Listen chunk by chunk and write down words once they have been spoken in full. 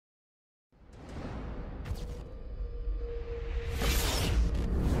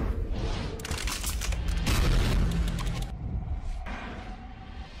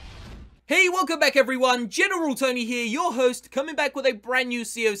Hey, welcome back everyone, General Tony here, your host, coming back with a brand new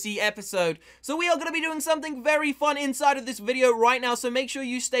COC episode. So we are going to be doing something very fun inside of this video right now, so make sure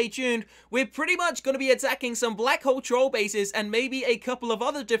you stay tuned. We're pretty much going to be attacking some black hole troll bases and maybe a couple of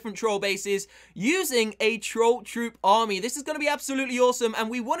other different troll bases using a troll troop army. This is going to be absolutely awesome, and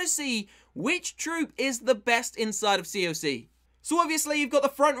we want to see which troop is the best inside of COC. So obviously you've got the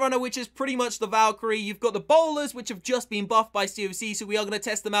front runner, which is pretty much the Valkyrie. You've got the bowlers, which have just been buffed by COC, so we are going to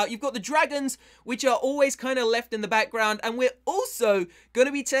test them out. You've got the dragons, which are always kind of left in the background, and we're also going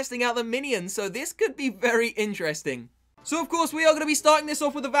to be testing out the minions, so this could be very interesting. So of course we are going to be starting this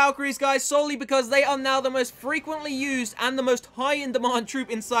off with the Valkyries, guys, solely because they are now the most frequently used and the most high in demand troop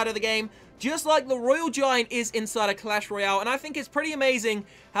inside of the game. Just like the Royal Giant is inside of Clash Royale, and I think it's pretty amazing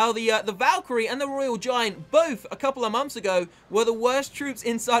how the Valkyrie and the Royal Giant, both a couple of months ago, were the worst troops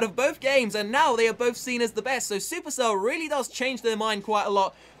inside of both games, and now they are both seen as the best. So Supercell really does change their mind quite a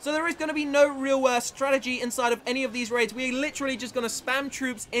lot. So there is going to be no real strategy inside of any of these raids. We're literally just going to spam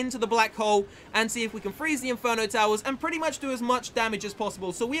troops into the black hole and see if we can freeze the Inferno Towers and pretty much do as much damage as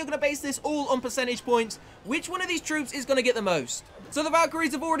possible. So we are going to base this all on percentage points. Which one of these troops is going to get the most? So the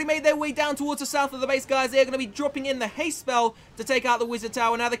Valkyries have already made their way down towards the south of the base, guys. They're going to be dropping in the haste spell to take out the Wizard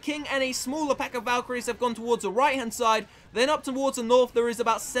Tower. Now the King and a smaller pack of Valkyries have gone towards the right-hand side. Then up towards the north, there is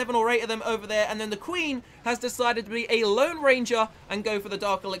about 7 or 8 of them over there. And then the Queen has decided to be a Lone Ranger and go for the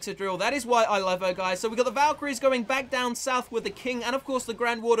Dark Elixir drill. That is why I love her, guys. So we've got the Valkyries going back down south with the King and, of course, the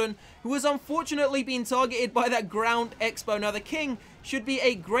Grand Warden, who has unfortunately been targeted by that ground expo. Now the King should be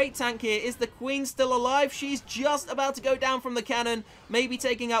a great tank here. Is the Queen still alive? She's just about to go down from the cannon, maybe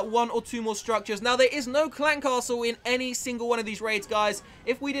taking out 1 or 2 more structures. Now, there is no clan castle in any single one of these raids, guys.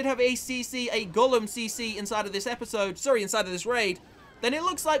 If we did have a CC, a Golem CC inside of this episode, inside of this raid, then it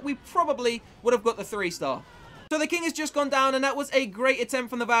looks like we probably would have got the 3-star. So the King has just gone down, and that was a great attempt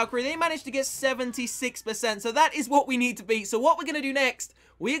from the Valkyrie. They managed to get 76%, so that is what we need to beat. So what we're going to do next,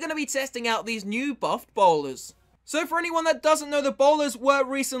 we're going to be testing out these new buffed bowlers. So for anyone that doesn't know, the bowlers were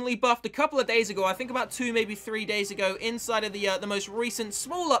recently buffed a couple of days ago. I think about 2, maybe 3 days ago, inside of the most recent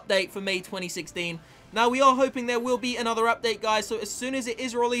small update for May 2016. Now, we are hoping there will be another update, guys, so as soon as it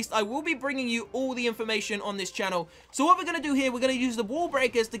is released, I will be bringing you all the information on this channel. So what we're going to do here, we're going to use the wall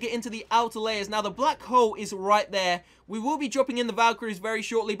breakers to get into the outer layers. Now, the black hole is right there. We will be dropping in the Valkyries very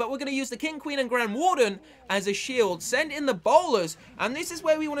shortly, but we're going to use the King, Queen, and Grand Warden as a shield. Send in the bowlers, and this is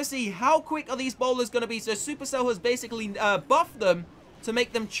where we want to see how quick are these bowlers going to be. So Supercell has basically buffed them to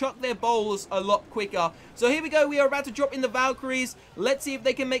make them chuck their bowls a lot quicker. So here we go, we are about to drop in the Valkyries. Let's see if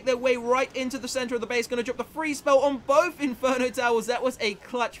they can make their way right into the center of the base. Gonna drop the freeze spell on both Inferno Towers. That was a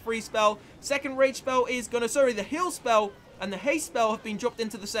clutch freeze spell. Second rage spell is gonna, the heal spell and the haste spell have been dropped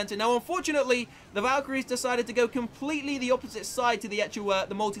into the center. Now, unfortunately, the Valkyries decided to go completely the opposite side to the actual,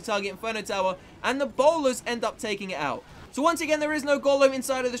 the multi-target Inferno Tower, and the bowlers end up taking it out. So once again, there is no golem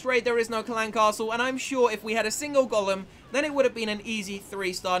inside of this raid, there is no clan castle, and I'm sure if we had a single golem, then it would have been an easy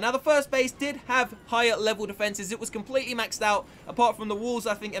 3-star. Now, the first base did have higher level defenses. It was completely maxed out, apart from the walls,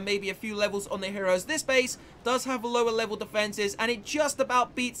 I think, and maybe a few levels on the heroes. This base does have lower level defenses, and it just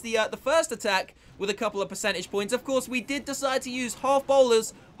about beats the first attack with a couple of percentage points. Of course, we did decide to use half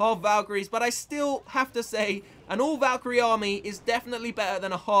bowlers, half Valkyries, but I still have to say an all Valkyrie army is definitely better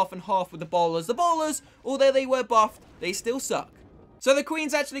than a half and half with the bowlers. The bowlers, although they were buffed, they still suck. So the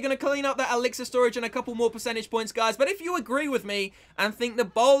Queen's actually going to clean up that Elixir storage and a couple more percentage points, guys. But if you agree with me and think the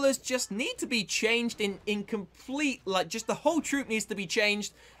bowlers just need to be changed in complete, like just the whole troop needs to be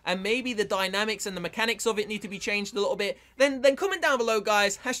changed, and maybe the dynamics and the mechanics of it need to be changed a little bit, then comment down below,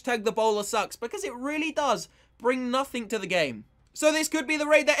 guys, hashtag the bowler sucks, because it really does bring nothing to the game. So this could be the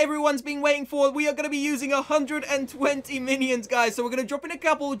raid that everyone's been waiting for. We are going to be using 120 minions, guys. So we're going to drop in a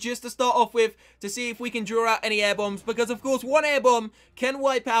couple just to start off with to see if we can draw out any air bombs. Because, of course, one air bomb can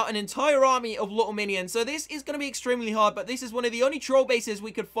wipe out an entire army of little minions. So this is going to be extremely hard. But this is one of the only troll bases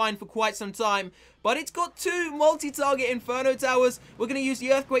we could find for quite some time. But it's got 2 multi-target Inferno Towers. We're going to use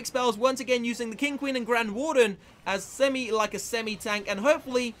the Earthquake spells once again using the King, Queen, and Grand Warden as a semi-tank. And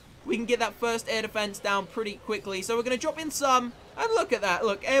hopefully we can get that first air defense down pretty quickly. So we're going to drop in some, and look at that.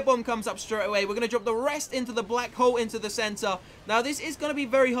 Look, air bomb comes up straight away. We're going to drop the rest into the black hole into the center. Now, this is going to be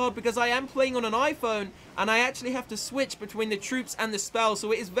very hard because I am playing on an iPhone, and I actually have to switch between the troops and the spells.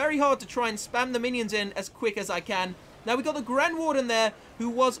 So it is very hard to try and spam the minions in as quick as I can. Now, we got the Grand Warden there, who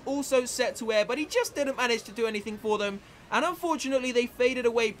was also set to air, but he just didn't manage to do anything for them. And unfortunately, they faded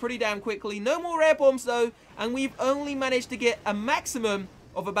away pretty damn quickly. No more air bombs, though, and we've only managed to get a maximum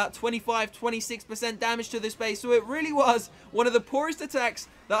of about 25-26% damage to this base. So it really was one of the poorest attacks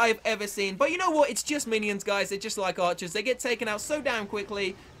that I've ever seen. But you know what? It's just minions, guys. They're just like archers. They get taken out so damn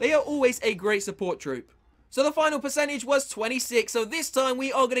quickly. They are always a great support troop. So the final percentage was 26, so this time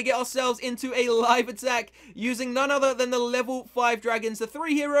we are going to get ourselves into a live attack using none other than the level 5 dragons, the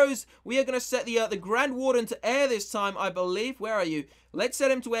 3 heroes. We are going to set the Grand Warden to air this time, I believe. Where are you? Let's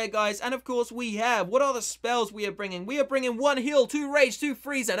set him to air, guys, and of course we have, what are the spells we are bringing? We are bringing 1 heal, 2 rage, 2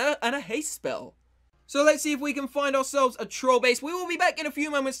 freeze, and a haste spell. So let's see if we can find ourselves a troll base. We will be back in a few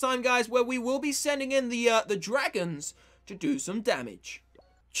moments time, guys, where we will be sending in the dragons to do some damage.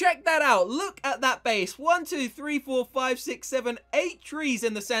 Check that out. Look at that base. 1, 2, 3, 4, 5, 6, 7, 8 trees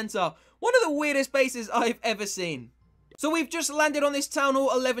in the center. One of the weirdest bases I've ever seen. So we've just landed on this Town Hall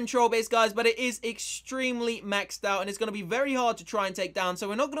 11 troll base, guys, but it is extremely maxed out and it's going to be very hard to try and take down. So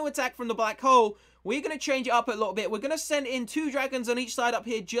we're not going to attack from the black hole. We're going to change it up a little bit. We're going to send in 2 dragons on each side up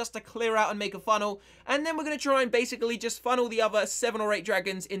here just to clear out and make a funnel. And then we're going to try and basically just funnel the other 7 or 8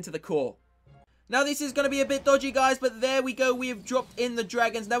 dragons into the core. Now, this is going to be a bit dodgy, guys, but there we go. We have dropped in the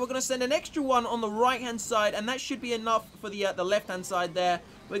dragons. Now, we're going to send an extra one on the right-hand side, and that should be enough for the left-hand side there.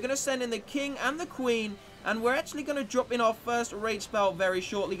 We're going to send in the king and the queen, and we're actually going to drop in our first rage spell very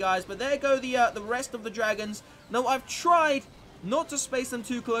shortly, guys. But there go the rest of the dragons. Now, I've tried not to space them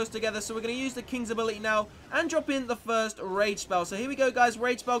too close together, so we're going to use the king's ability now and drop in the first rage spell. So here we go, guys.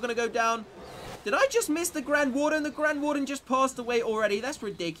 Rage spell going to go down. Did I just miss the Grand Warden? The Grand Warden just passed away already. That's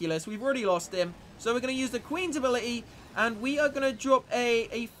ridiculous. We've already lost him. So we're going to use the Queen's ability, and we are going to drop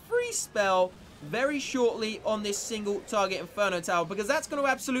a free spell very shortly on this single target Inferno Tower, because that's going to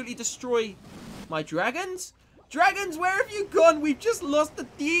absolutely destroy my dragons. Dragons, where have you gone? We've just lost the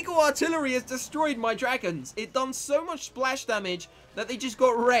Eagle Artillery has destroyed my dragons. It done so much splash damage that they just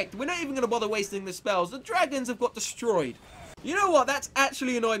got wrecked. We're not even going to bother wasting the spells. The dragons have got destroyed. You know what? That's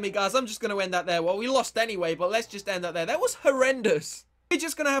actually annoyed me, guys. I'm just going to end that there. Well, we lost anyway, but let's just end that there. That was horrendous. We're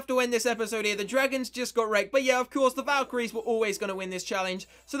just going to have to end this episode here. The dragons just got wrecked. But yeah, of course, the Valkyries were always going to win this challenge.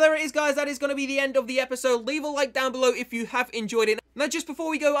 So there it is, guys. That is going to be the end of the episode. Leave a like down below if you have enjoyed it. Now, just before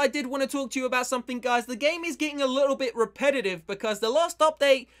we go, I did want to talk to you about something, guys. The game is getting a little bit repetitive because the last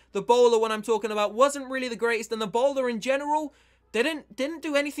update, the bowler one I'm talking about, wasn't really the greatest. And the bowler in general didn't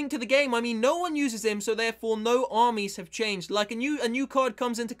do anything to the game. I mean, no one uses him, so therefore no armies have changed. Like a new card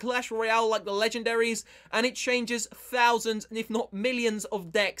comes into Clash Royale, like the legendaries, and it changes thousands, if not millions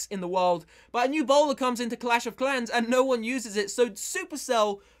of decks in the world. But a new bowler comes into Clash of Clans, and no one uses it. So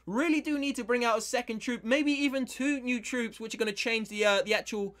Supercell really do need to bring out a second troop, maybe even 2 new troops, which are going to change the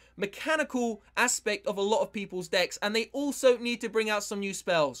actual mechanical aspect of a lot of people's decks. And they also need to bring out some new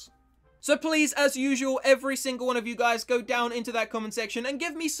spells. So please, as usual, every single one of you guys go down into that comment section and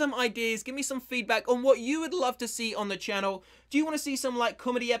give me some ideas, give me some feedback on what you would love to see on the channel. Do you want to see some like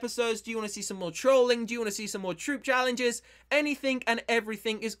comedy episodes? Do you want to see some more trolling? Do you want to see some more troop challenges? Anything and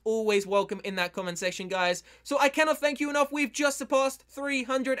everything is always welcome in that comment section, guys. So I cannot thank you enough. We've just surpassed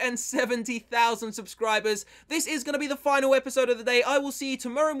 370,000 subscribers. This is going to be the final episode of the day. I will see you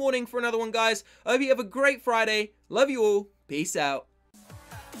tomorrow morning for another one, guys. I hope you have a great Friday. Love you all. Peace out.